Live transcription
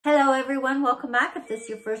everyone, welcome back if this is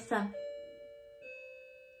your first time.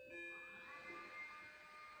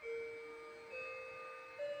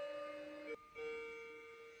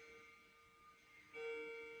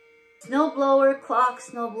 Snowblower clock,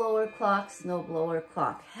 snowblower clock, snowblower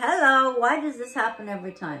clock. Hello, why does this happen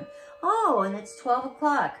every time? Oh, and it's 12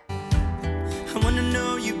 o'clock. I want to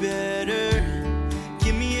know you better.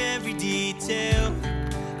 Give me every detail.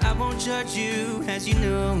 I won't judge you, as you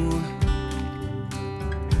know.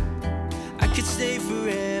 I could stay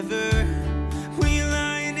forever. Will you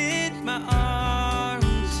lie in my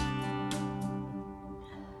arms?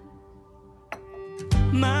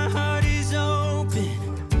 My heart is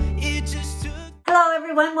open. It just took... Hello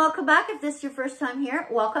everyone, welcome back. If this is your first time here,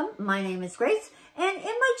 welcome. My name is Grace, and in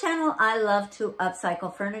my channel I love to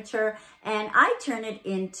upcycle furniture and I turn it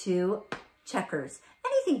into checkers.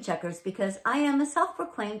 Anything checkers, because I am a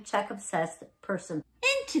self-proclaimed check-obsessed person.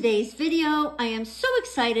 In today's video, I am so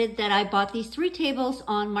excited that I bought these 3 tables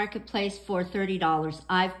on Marketplace for $30.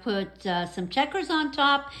 I've put some checkers on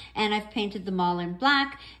top and I've painted them all in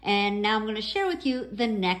black, and now I'm going to share with you the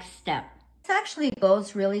next step. This actually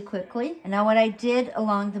goes really quickly. And now what I did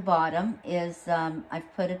along the bottom is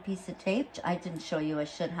I've put a piece of tape. I didn't show you, I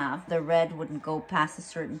should have. The red wouldn't go past a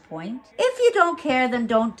certain point. If you don't care, then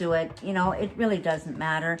don't do it. You know, it really doesn't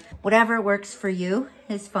matter. Whatever works for you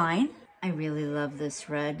is fine. I really love this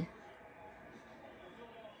red.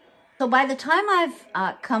 So by the time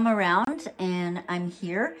I've come around and I'm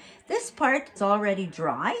here, this part is already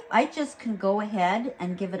dry. I just can go ahead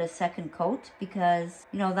and give it a second coat because,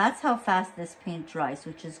 you know, that's how fast this paint dries,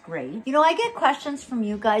 which is great. You know, I get questions from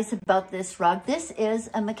you guys about this rug. This is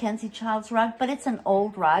a Mackenzie Childs rug, but it's an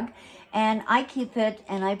old rug. And I keep it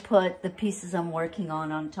and I put the pieces I'm working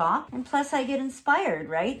on top. And plus I get inspired,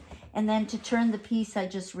 right? And then to turn the piece, I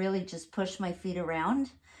just really just push my feet around.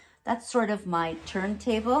 That's sort of my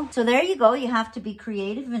turntable. So there you go. You have to be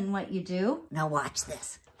creative in what you do. Now watch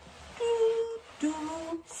this.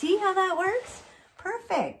 See how that works?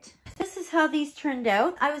 Perfect. This is how these turned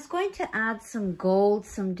out. I was going to add some gold,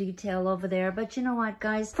 some detail over there, but you know what,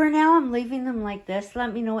 guys? For now, I'm leaving them like this.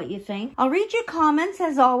 Let me know what you think. I'll read your comments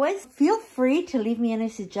as always. Feel free to leave me any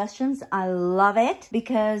suggestions. I love it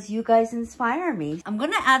because you guys inspire me. I'm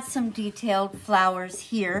going to add some detailed flowers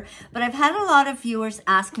here, but I've had a lot of viewers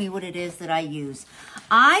ask me what it is that I use.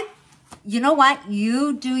 You know what?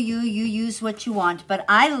 You do you use what you want, but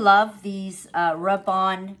I love these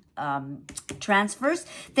rub-on transfers.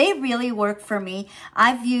 They really work for me.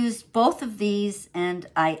 I've used both of these and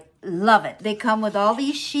I love it. They come with all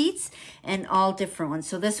these sheets and all different ones.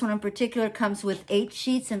 So this one in particular comes with 8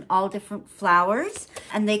 sheets and all different flowers,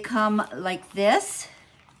 and they come like this.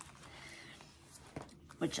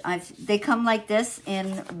 They come like this in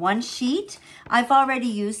 1 sheet. I've already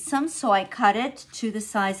used some, so I cut it to the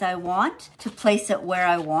size I want to place it where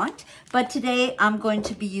I want. But today I'm going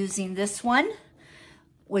to be using this one,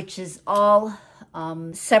 which is all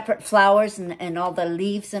separate flowers and all the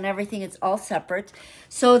leaves and everything. It's all separate.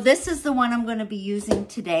 So this is the one I'm going to be using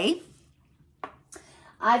today.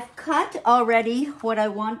 I've cut already what I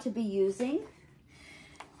want to be using.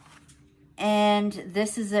 And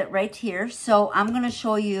this is it right here. So I'm going to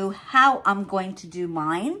show you how I'm going to do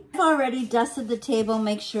mine. I've already dusted the table,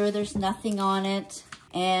 make sure there's nothing on it.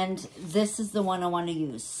 And this is the one I want to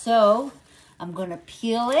use. So I'm going to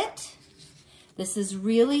peel it. This is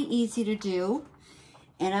really easy to do.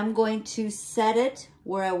 And I'm going to set it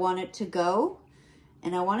where I want it to go.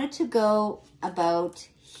 And I want it to go about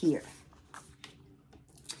here.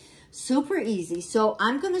 Super easy. So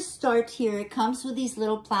I'm going to start here. It comes with these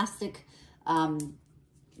little plastic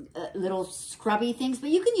little scrubby things, but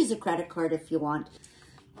you can use a credit card if you want.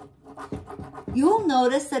 You'll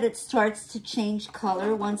notice that it starts to change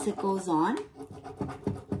color once it goes on.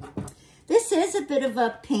 This is a bit of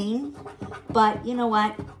a pain, but you know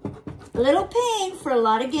what? A little pain for a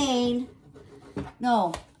lot of gain.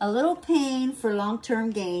 No, a little pain for long-term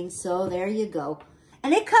gain. So there you go.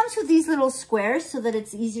 And it comes with these little squares so that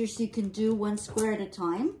it's easier, so you can do 1 square at a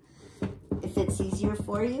time if it's easier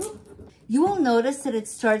for you. You will notice that it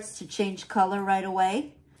starts to change color right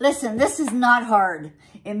away. Listen, this is not hard.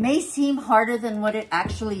 It may seem harder than what it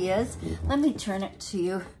actually is. Let me turn it to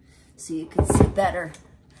you so you can see better.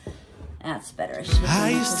 That's better.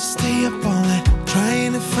 I used to stay up all night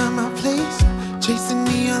trying to find my place, chasing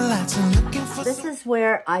neon lights and looking for... This is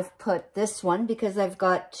where I've put this one because I've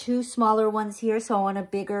got 2 smaller ones here, so I want a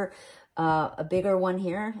bigger one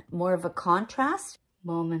here, more of a contrast.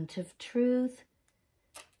 Moment of truth.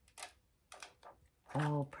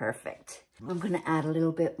 Oh, perfect. I'm going to add a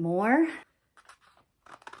little bit more.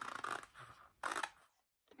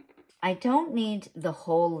 I don't need the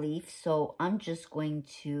whole leaf, so I'm just going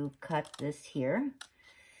to cut this here,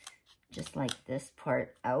 just like this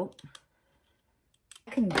part out.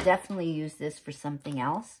 I can definitely use this for something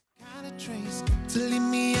else. To lead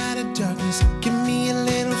me out of darkness, give me a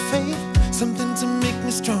little faith, something to make me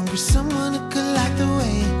stronger, someone who could light the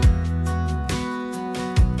way.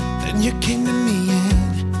 Then you came to me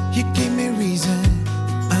and you gave me reason.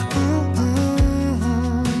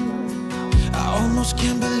 I almost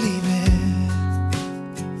can't believe it.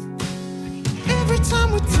 Every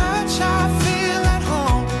time we touch, I feel at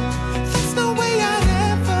home. There's no way I'd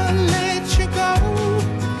ever let you go.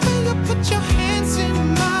 When you put your hands in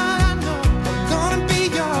mine, I know I'm gonna be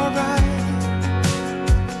alright.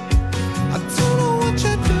 I don't know what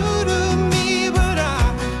you do to me, but I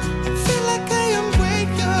feel like I am way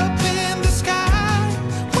up in the sky.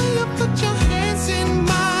 When you put your hands in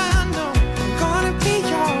mine, I know I'm gonna be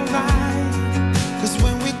alright. 'Cause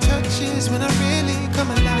when we touch is when I really come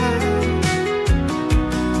alive.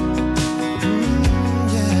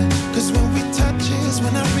 Yeah. 'Cause when we touch is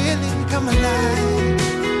when I really come alive.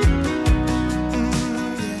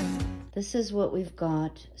 Yeah. This is what we've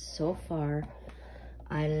got so far.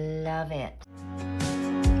 I love it.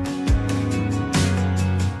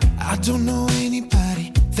 I don't know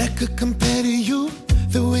anybody that could compare to you.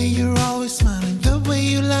 The way you're always smiling, the way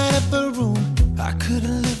you light up a room. I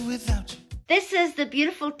couldn't live without you. This is the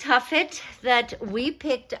beautiful tuffet that we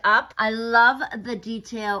picked up. I love the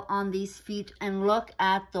detail on these feet, and look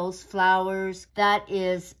at those flowers. That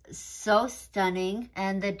is so stunning,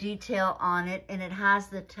 and the detail on it, and it has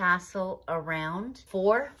the tassel around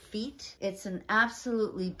 4 feet. It's an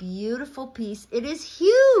absolutely beautiful piece. It is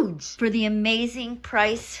huge for the amazing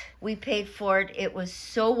price we paid for it. It was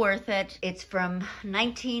so worth it. It's from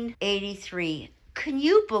 1983. Can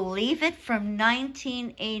you believe it? From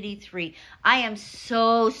 1983. I am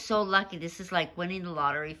so lucky. This is like winning the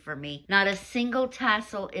lottery for me. Not a single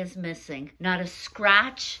tassel is missing. Not a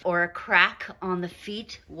scratch or a crack on the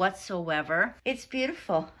feet whatsoever. It's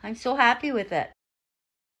beautiful. I'm so happy with it.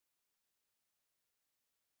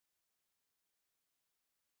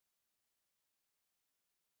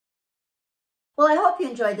 Well, I hope you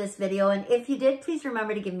enjoyed this video, and if you did, please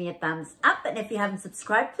remember to give me a thumbs up, and if you haven't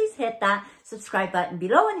subscribed, please hit that subscribe button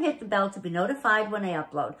below and hit the bell to be notified when I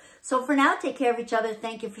upload. So for now, take care of each other.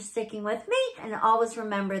 Thank you for sticking with me, and always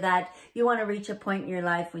remember that you want to reach a point in your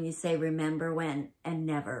life when you say remember when and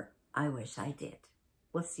never I wish I did.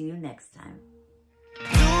 We'll see you next time. Do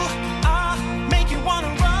I make you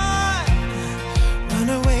wanna run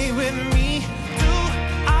away with me? Do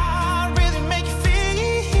I really make you feel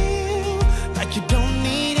like you don't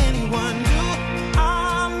need anyone? Do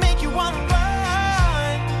I make you wanna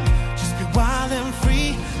run? Just be wild and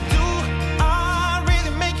free. Do I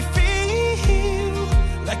really make you feel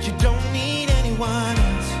like you don't need anyone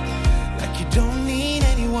else? Like you don't need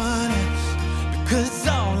anyone else? Because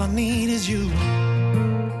all I need is you.